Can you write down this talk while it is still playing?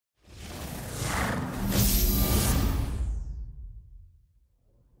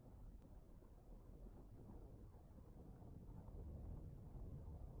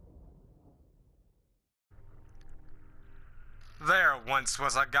There once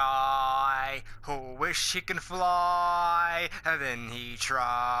was a guy who wished he could fly, and then he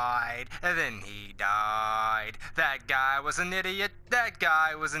tried, and then he died. That guy was an idiot, that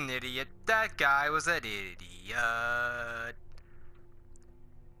guy was an idiot, that guy was an idiot.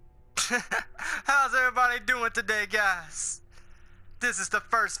 How's everybody doing today, guys? This is the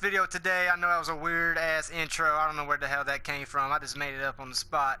first video today. I know that was a weird ass intro. I don't know where the hell that came from. I just made it up on the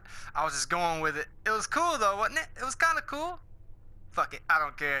spot. I was just going with it. It was cool though, wasn't it? It was kind of cool. Fuck it, I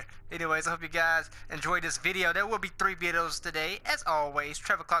don't care. Anyways, I hope you guys enjoyed this video. There will be 3 videos today, as always.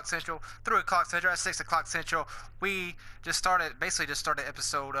 12 o'clock Central, 3 o'clock Central, at 6 o'clock Central. We basically just started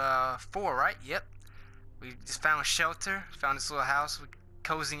episode 4, right? Yep. We just found shelter, found this little house, we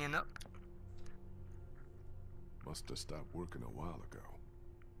cozying up. Must have stopped working a while ago.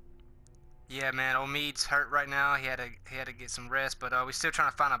 Yeah, man, old Mead's hurt right now. He had to get some rest, but we're still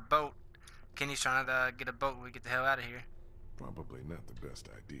trying to find a boat. Kenny's trying to get a boat when we get the hell out of here. Probably not the best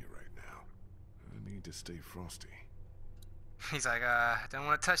idea right now. I need to stay frosty. He's like, don't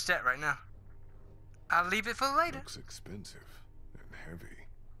want to touch that right now. I'll leave it for later. Looks expensive and heavy.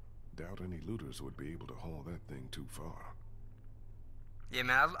 Doubt any looters would be able to haul that thing too far. Yeah,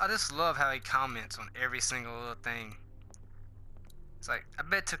 man, I just love how he comments on every single little thing. It's like, I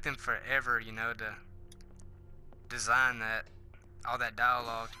bet it took them forever, you know, to design that, all that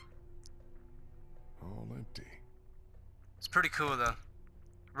dialogue. All empty. It's pretty cool, though.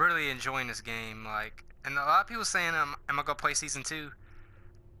 Really enjoying this game, like, and a lot of people saying, am I gonna play Season 2?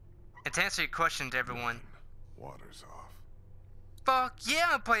 And to answer your question to everyone, Water's off. fuck yeah,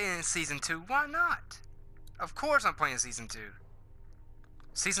 I'm playing Season 2, why not? Of course I'm playing Season 2.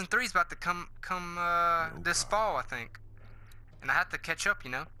 Season 3 is about to come this fall, I think. And I have to catch up, you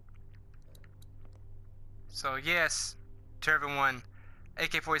know? So, yes, to everyone,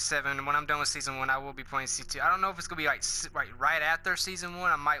 AK-47, when I'm done with Season 1, I will be playing Season 2. I don't know if it's going to be like right after Season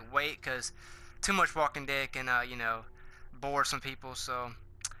 1. I might wait because too much Walking Dead can, you know, bore some people. So,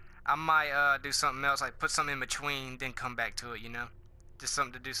 I might do something else, like put something in between, then come back to it, you know? Just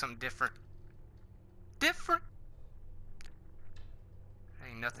something to do something different. Different?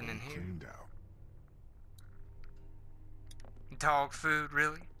 Ain't nothing in here. Cleaned out. Dog food,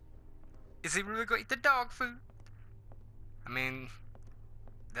 really? Is he really gonna eat the dog food? I mean,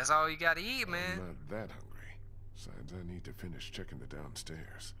 that's all you gotta eat, man. I'm not that hungry. Besides, I need to finish checking the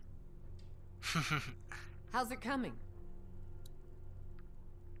downstairs. How's it coming?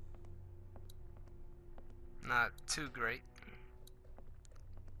 Not too great.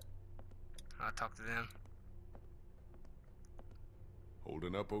 I'll talk to them.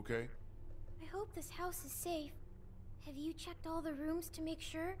 Holding up okay? I hope this house is safe. Have you checked all the rooms to make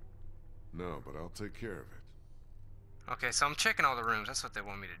sure? No, but I'll take care of it. Okay, so I'm checking all the rooms. That's what they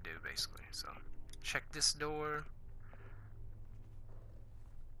want me to do, basically. So, check this door.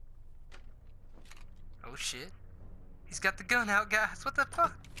 Oh, shit. He's got the gun out, guys. What the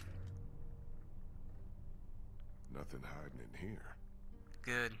fuck? Nothing hiding in here.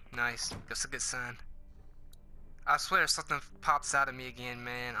 Good. Nice. That's a good sign. I swear if something pops out of me again,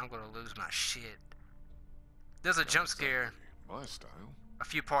 man, I'm gonna lose my shit. There's a jump scare My style. a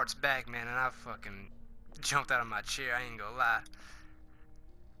few parts back, man, and I fucking jumped out of my chair, I ain't gonna lie.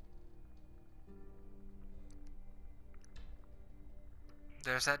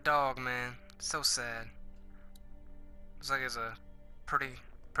 There's that dog, man. So sad. Looks like it's a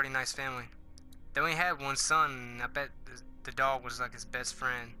pretty nice family. They only had one son, and I bet the dog was like his best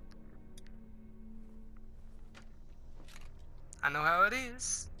friend. I know how it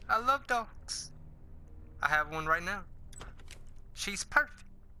is. I love dogs. I have one right now. She's perfect.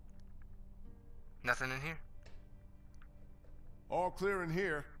 Nothing in here. All clear in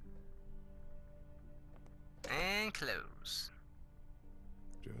here. And close.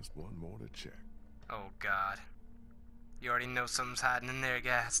 Just one more to check. Oh God. You already know something's hiding in there,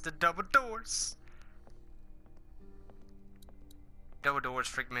 guys. The double doors. Double doors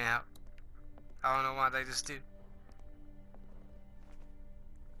freak me out. I don't know why they just do.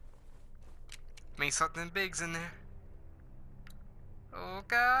 Means something big's in there. Oh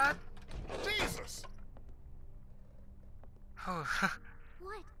God. Jesus! Oh,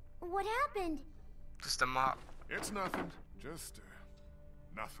 What? What happened? just a mop. It's nothing. Just,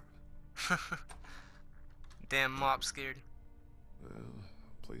 nothing. Damn mop scared you. Well,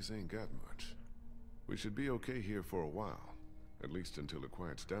 place ain't got much. We should be okay here for a while. At least until it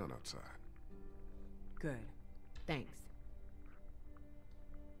quiets down outside. Good. Thanks.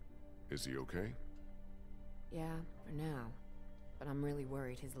 Is he okay? Yeah, for now. But I'm really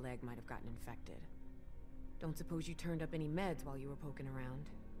worried his leg might have gotten infected. Don't suppose you turned up any meds while you were poking around?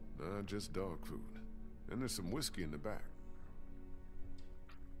 Nah, just dog food. And there's some whiskey in the back.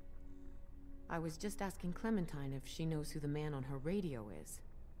 I was just asking Clementine if she knows who the man on her radio is.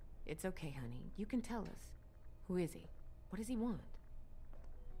 It's okay, honey. You can tell us. Who is he? What does he want?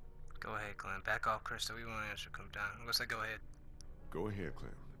 Go ahead, Clem. Back off, Crystal. We won't answer. Come down. I'm gonna say go ahead. Go ahead,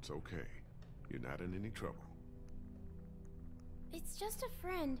 Clem. It's okay. You're not in any trouble. It's just a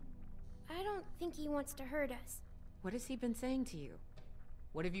friend. I don't think he wants to hurt us. What has he been saying to you?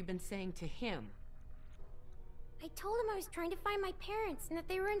 What have you been saying to him? I told him I was trying to find my parents and that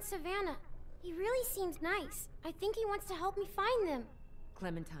they were in Savannah. He really seems nice. I think he wants to help me find them.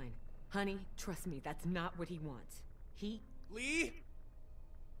 Clementine, honey, trust me, that's not what he wants. Lee?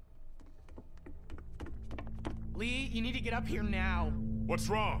 Lee, you need to get up here now. What's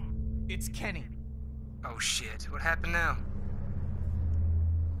wrong? It's Kenny. Oh shit. What happened now?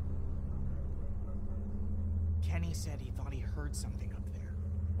 Kenny said he thought he heard something up there.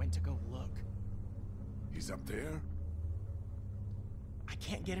 Went to go look. He's up there? I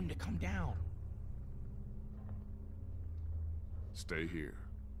can't get him to come down. Stay here.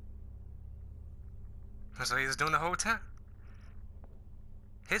 That's what he was doing the whole time.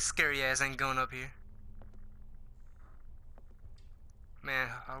 His scary ass ain't going up here. Man,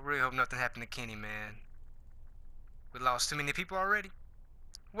 I really hope nothing happened to Kenny, man. We lost too many people already.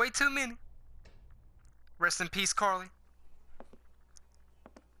 Way too many. Rest in peace, Carly.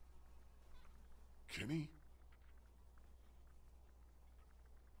 Kenny?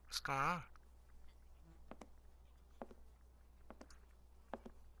 What's going on?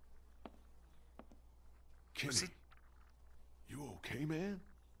 Kenny? he- You okay, man?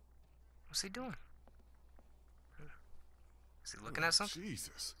 What's he doing? Is he looking at something?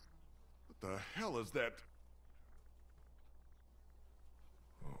 Jesus. What the hell is that?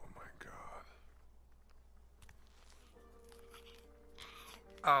 Oh my God.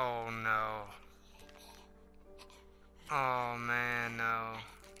 Oh no. Oh man, no.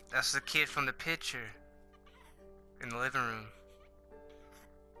 That's the kid from the picture. In the living room.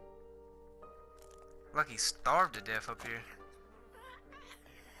 Like he starved to death up here.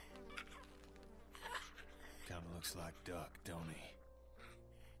 Kinda looks like Duck, don't he?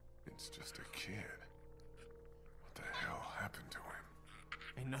 It's just a kid. What the hell happened to him?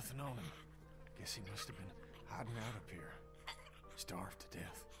 Ain't nothing on him. Guess he must have been hiding out up here. Starved to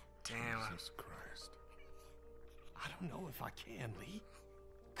death. Damn. Jesus Christ. I don't know if I can, Lee.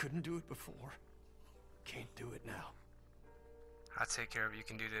 Couldn't do it before. Can't do it now. I'll take care of it. You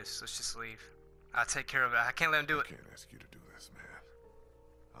can do this. Let's just leave. I'll take care of it. I can't let him do I it. can't ask you to do this, man.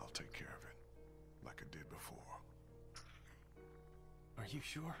 I'll take care of it. Like I did before. Are you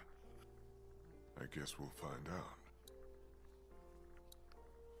sure? I guess we'll find out.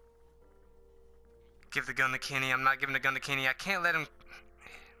 Give the gun to Kenny. I'm not giving the gun to Kenny. I can't let him...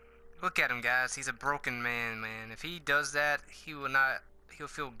 Look at him, guys. He's a broken man, man. If he does that, he will not... He'll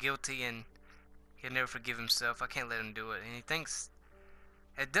feel guilty and he'll never forgive himself. I can't let him do it. And he thinks...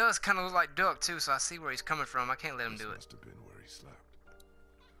 It does kind of look like Duck, too, so I see where he's coming from. I can't let him do it. Must have been where he slept.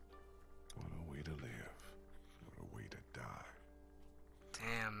 What a way to live. What a way to die.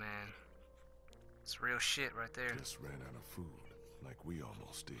 Damn, man. It's real shit right there. Just ran out of food, like we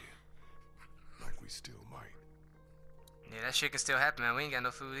almost did. Like we still might. Yeah, that shit can still happen, man. We ain't got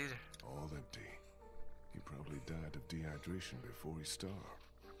no food either. All empty. He probably died of dehydration before he starved.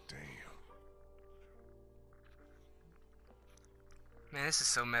 Damn. Man, this is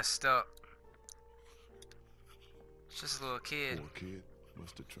so messed up. It's just a little kid. Poor kid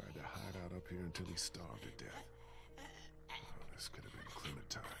must have tried to hide out up here until he starved to death. Oh, this could have been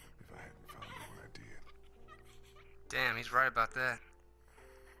Clementine if I hadn't found her when I did. Damn, he's right about that.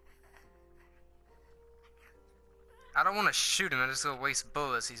 I don't want to shoot him. I just gonna waste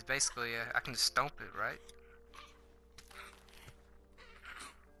bullets. He's basically, I can just stomp it, right?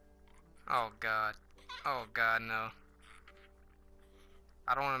 Oh God. Oh God, no.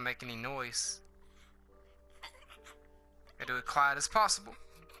 I don't want to make any noise. Gotta do it quiet as possible.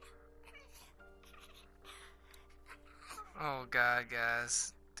 Oh God,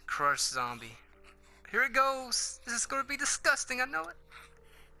 guys. The crushed zombie. Here it goes. This is gonna be disgusting. I know it.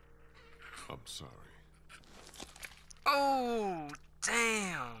 I'm sorry. Oh,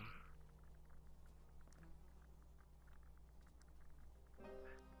 damn.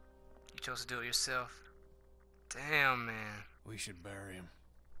 You chose to do it yourself. Damn, man. We should bury him.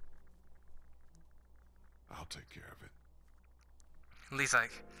 I'll take care of it. At least,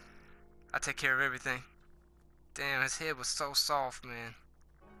 like, I take care of everything. Damn, his head was so soft, man.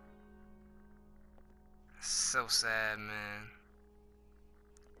 So sad, man.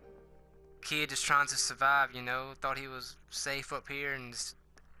 Kid just trying to survive, you know. Thought he was safe up here, and just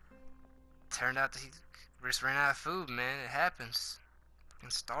turned out that he just ran out of food, man. It happens.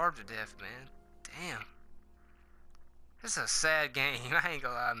 And starved to death, man. Damn. This is a sad game. I ain't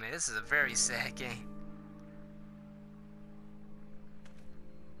gonna lie, man. This is a very sad game.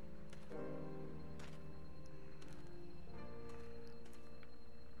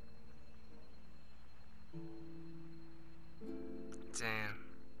 Damn.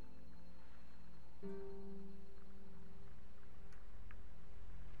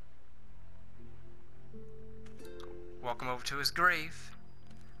 Walk him over to his grave.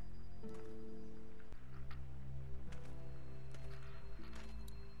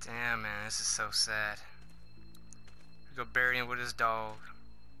 Damn, man, this is so sad. Go bury him with his dog.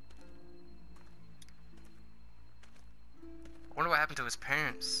 I wonder what happened to his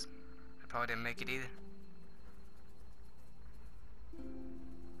parents. They probably didn't make it either.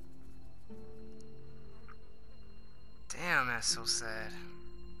 Damn, that's so sad.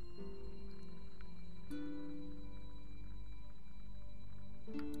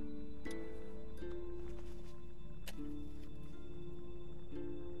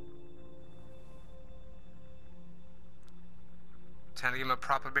 Time to give him a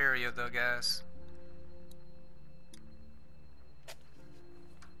proper burial though, guys.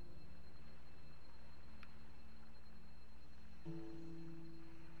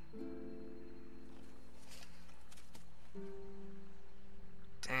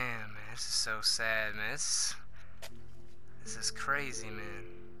 Damn, man, this is so sad, man. This is crazy, man.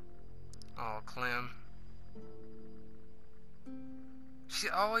 Oh, Clem.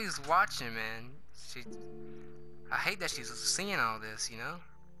 She's always watching, man. I hate that she's seeing all this, you know?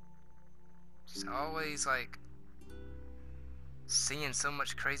 She's always, like, seeing so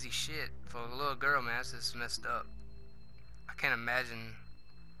much crazy shit. For a little girl, man, that's just messed up. I can't imagine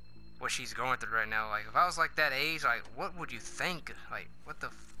what she's going through right now. Like, if I was, like, that age, like, what would you think? Like, what the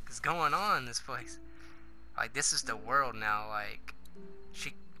f is going on in this place? Like, this is the world now. Like,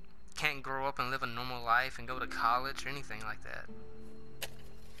 she can't grow up and live a normal life and go to college or anything like that.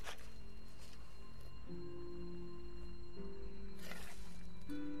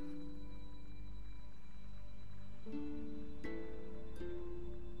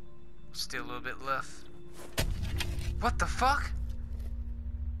 Still a little bit left. What the fuck?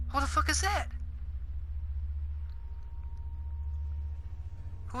 Who the fuck is that?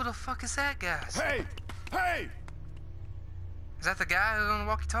 Who the fuck is that, guys? Hey! Hey! Is that the guy who's on the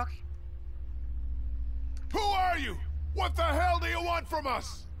walkie-talkie? Who are you? What the hell do you want from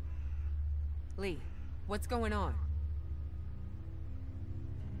us? Lee, what's going on?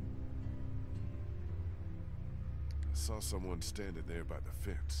 I saw someone standing there by the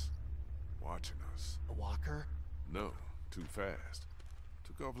fence, watching us. A walker? No, too fast.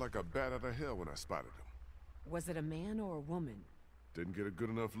 Took off like a bat out of hell when I spotted him. Was it a man or a woman? Didn't get a good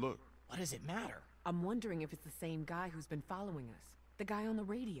enough look. What does it matter? I'm wondering if it's the same guy who's been following us. The guy on the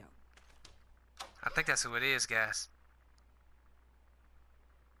radio. I think that's who it is, guys.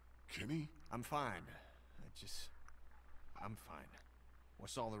 Kenny? I'm fine. I'm fine.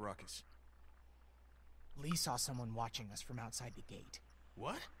 What's all the ruckus? Lee saw someone watching us from outside the gate.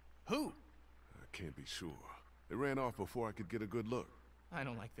 What? Who? I can't be sure. They ran off before I could get a good look. I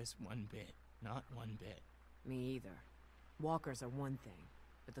don't like this one bit. Not one bit. Me either. Walkers are one thing,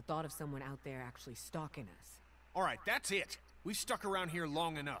 but the thought of someone out there actually stalking us. All right, that's it. We've stuck around here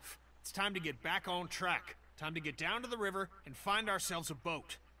long enough. It's time to get back on track. Time to get down to the river and find ourselves a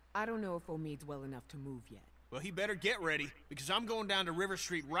boat. I don't know if Omid's well enough to move yet. Well, he better get ready, because I'm going down to River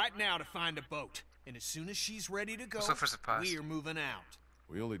Street right now to find a boat. And as soon as she's ready to go, What's up for surprise? we're moving out.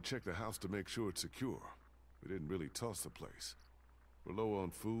 We only checked the house to make sure it's secure. We didn't really toss the place. We're low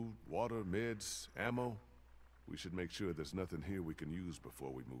on food, water, meds, ammo. We should make sure there's nothing here we can use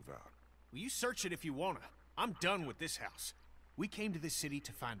before we move out. Well, you search it if you wanna. I'm done with this house. We came to this city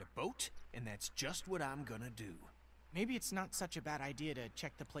to find a boat, and that's just what I'm gonna do. Maybe it's not such a bad idea to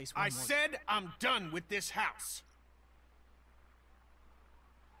check the place one I more said I'm done with this house.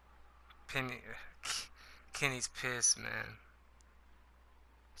 Kenny's pissed, man.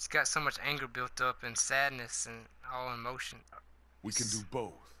 He's got so much anger built up and sadness and all emotion. We can do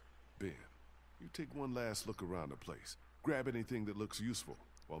both. Ben, you take one last look around the place. Grab anything that looks useful,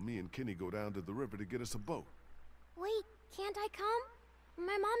 while me and Kenny go down to the river to get us a boat. Wait, can't I come?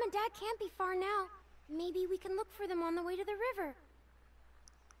 My mom and dad can't be far now. Maybe we can look for them on the way to the river.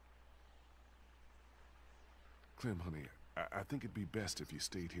 Clem, honey, I think it'd be best if you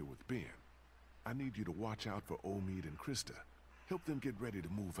stayed here with Ben. I need you to watch out for Omid and Krista. Help them get ready to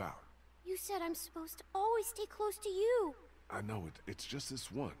move out. You said I'm supposed to always stay close to you. I know it's just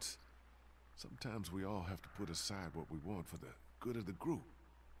this once. Sometimes we all have to put aside what we want for the good of the group.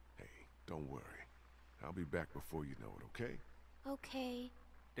 Hey, don't worry. I'll be back before you know it, okay? Okay.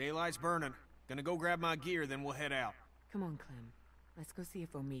 Daylight's burning. Gonna go grab my gear, then we'll head out. Come on, Clem. Let's go see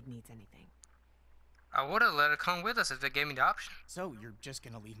if Omid needs anything. I would have let her come with us if they gave me the option. So, you're just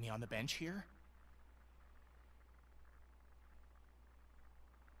gonna leave me on the bench here?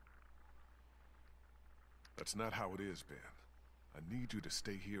 That's not how it is, Ben. I need you to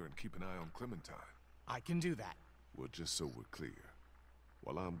stay here and keep an eye on Clementine. I can do that. Well, just so we're clear.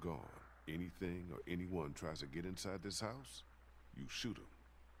 While I'm gone, anything or anyone tries to get inside this house, you shoot them.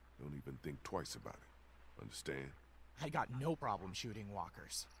 Don't even think twice about it. Understand? I got no problem shooting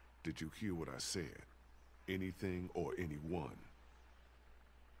walkers. Did you hear what I said? Anything or anyone.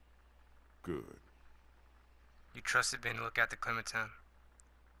 Good. You trusted Ben to look after Clementine.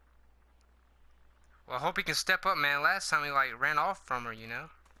 Well, I hope he can step up, man. Last time he, like, ran off from her, you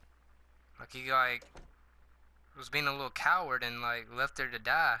know? Like, he, like, was being a little coward and, like, left her to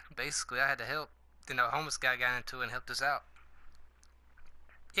die. Basically, I had to help. Then the homeless guy got into it and helped us out.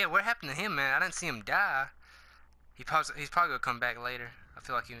 Yeah, what happened to him, man? I didn't see him die. He's probably gonna come back later. I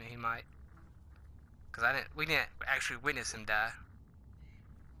feel like he might. Cause we didn't actually witness him die.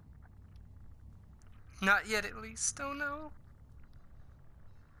 Not yet, at least. Don't know.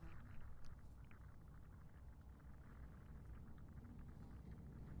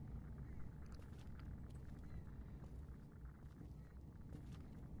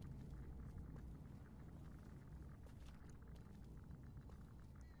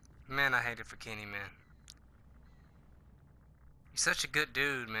 Man, I hate it for Kenny, man. He's such a good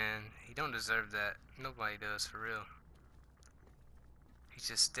dude, man. He don't deserve that. Nobody does, for real.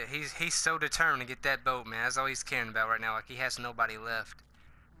 He's so determined to get that boat, man. That's all he's caring about right now. Like, he has nobody left.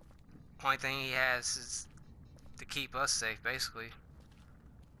 Only thing he has is to keep us safe, basically.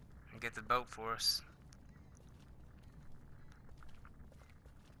 And get the boat for us.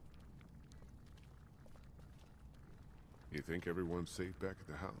 You think everyone's safe back at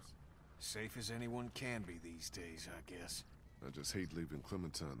the house? Safe as anyone can be these days, I guess. I just hate leaving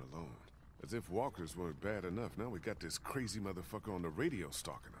Clementine alone. As if walkers weren't bad enough, now we got this crazy motherfucker on the radio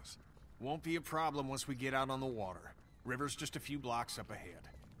stalking us. Won't be a problem once we get out on the water. River's just a few blocks up ahead.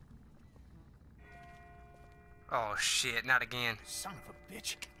 Oh shit, not again. Son of a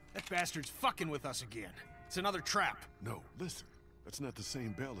bitch. That bastard's fucking with us again. It's another trap. No, listen. That's not the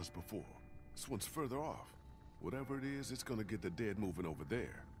same bell as before. This one's further off. Whatever it is, it's gonna get the dead moving over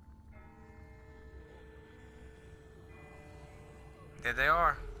there. There they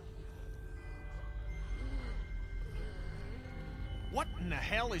are. What in the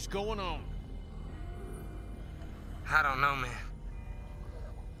hell is going on? I don't know, man.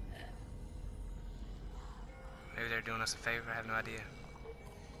 Maybe they're doing us a favor. I have no idea.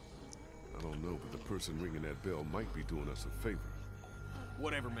 I don't know, but the person ringing that bell might be doing us a favor.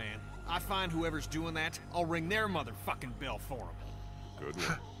 Whatever, man. I find whoever's doing that, I'll ring their motherfucking bell for them. Good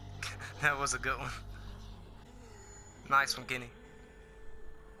one. That was a good one. Nice one, Kenny.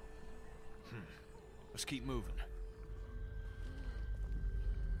 Let's keep moving.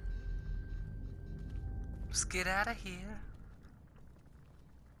 Let's get out of here.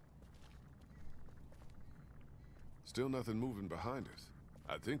 Still nothing moving behind us.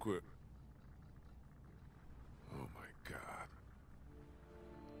 I think we're... Oh my God.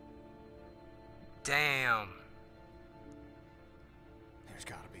 Damn. There's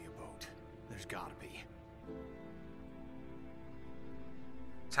gotta be a boat. There's gotta be.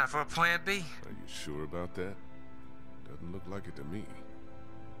 Time for a plan B. Are you sure about that? Doesn't look like it to me.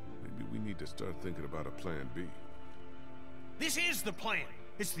 Maybe we need to start thinking about a plan B. This is the plan.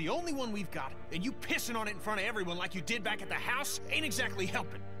 It's the only one we've got, and you pissing on it in front of everyone like you did back at the house ain't exactly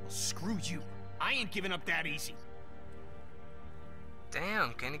helping. Well, screw you. I ain't giving up that easy.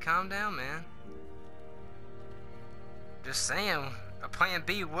 Damn, Kenny, calm down, man. Just saying, a plan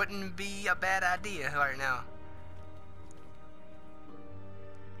B wouldn't be a bad idea right now.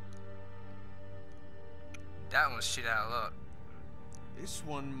 That one's shit out of luck. This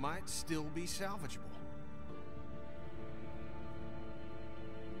one might still be salvageable.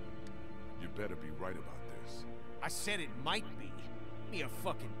 You better be right about this. I said it might be. Give me a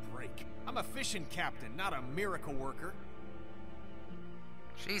fucking break. I'm a fishing captain, not a miracle worker.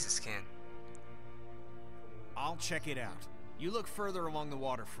 Jesus, Ken. I'll check it out. You look further along the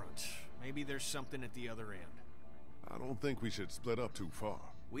waterfront. Maybe there's something at the other end. I don't think we should split up too far.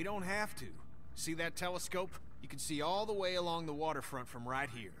 We don't have to. See that telescope? You can see all the way along the waterfront from right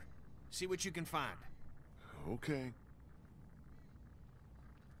here. See what you can find. Okay.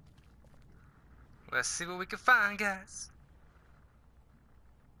 Let's see what we can find, guys.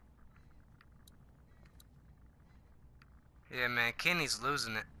 Yeah, man, Kenny's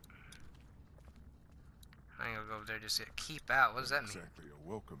losing it. I ain't gonna go over there just yet. Keep out. What does that mean? Exactly a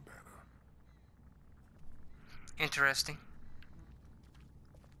welcome banner. Interesting.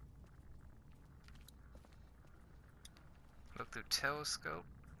 Look through telescope.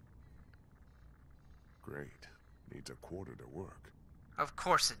 Great. Needs a quarter to work. Of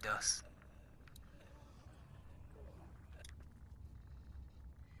course it does.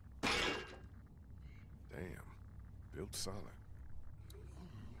 Damn. Built solid.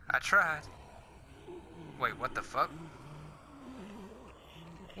 I tried. Wait, what the fuck?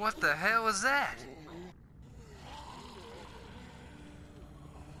 What the hell was that?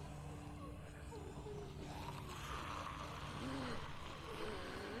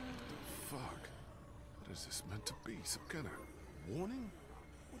 Fuck. What is this meant to be? Some kind of warning?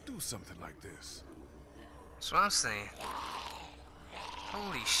 We'll do something like this. That's what I'm saying.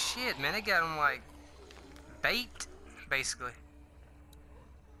 Holy shit, man. They got him like bait, basically.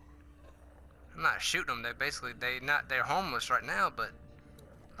 I'm not shooting them. They're homeless right now, but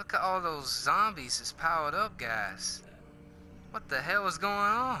look at all those zombies just piled up, guys. What the hell is going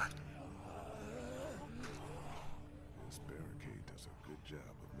on? This barricade does a good job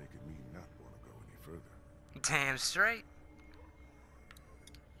of making me not want to go any further. Damn straight.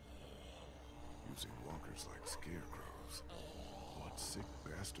 Using walkers like scarecrows. What sick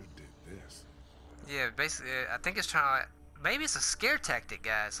bastard did this? Yeah, basically, I think it's trying to... Maybe it's a scare tactic,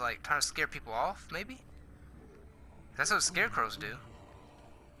 guys. Like, trying to scare people off, maybe? That's what scarecrows do.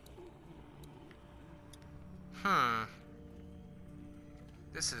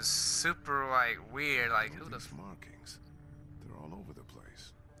 This is super, like, weird. Like, who the... These markings. They're all over the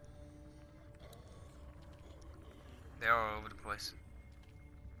place. They're all over the place.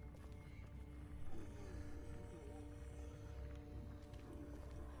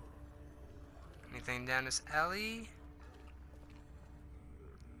 Anything down this alley?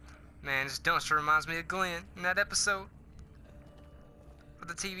 Man, this dumpster reminds me of Glenn in that episode of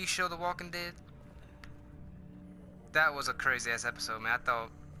the TV show The Walking Dead. That was a crazy ass episode, man. I thought,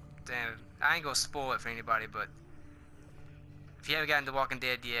 damn, I ain't gonna spoil it for anybody, but if you haven't gotten to Walking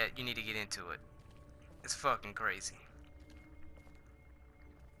Dead yet, you need to get into it. It's fucking crazy.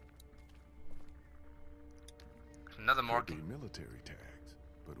 Another marking. Could be military tags,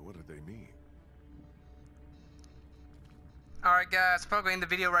 but what do they mean? Alright guys, probably gonna end the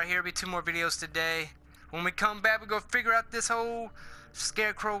video right here. There'll be 2 more videos today. When we come back, we're gonna figure out this whole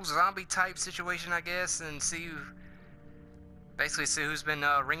scarecrow zombie type situation, I guess, and basically see who's been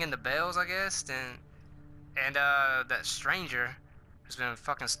ringing the bells, I guess, and that stranger who's been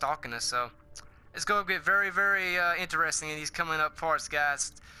fucking stalking us. So it's gonna get very, very interesting in these coming up parts,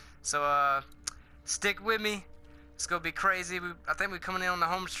 guys. So stick with me. It's gonna be crazy. I think we're coming in on the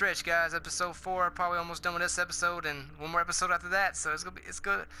home stretch, guys. Episode 4, probably almost done with this episode, and 1 more episode after that. So it's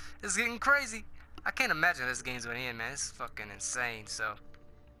getting crazy. I can't imagine this game's gonna end, man. It's fucking insane. So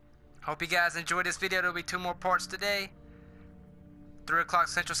hope you guys enjoyed this video. There'll be 2 more parts today. 3 o'clock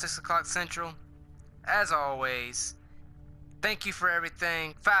Central, 6 o'clock Central. As always, thank you for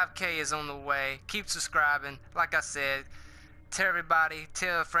everything. 5K is on the way. Keep subscribing. Like I said, tell everybody,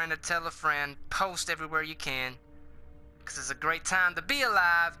 tell a friend to tell a friend. Post everywhere you can. Because it's a great time to be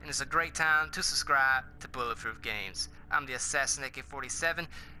alive, and it's a great time to subscribe to Bulletproof Games. I'm the Assassin AK-47,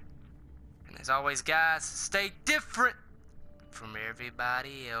 and as always, guys, stay different from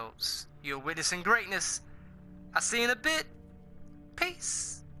everybody else. You're witnessing greatness. I'll see you in a bit.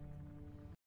 Peace.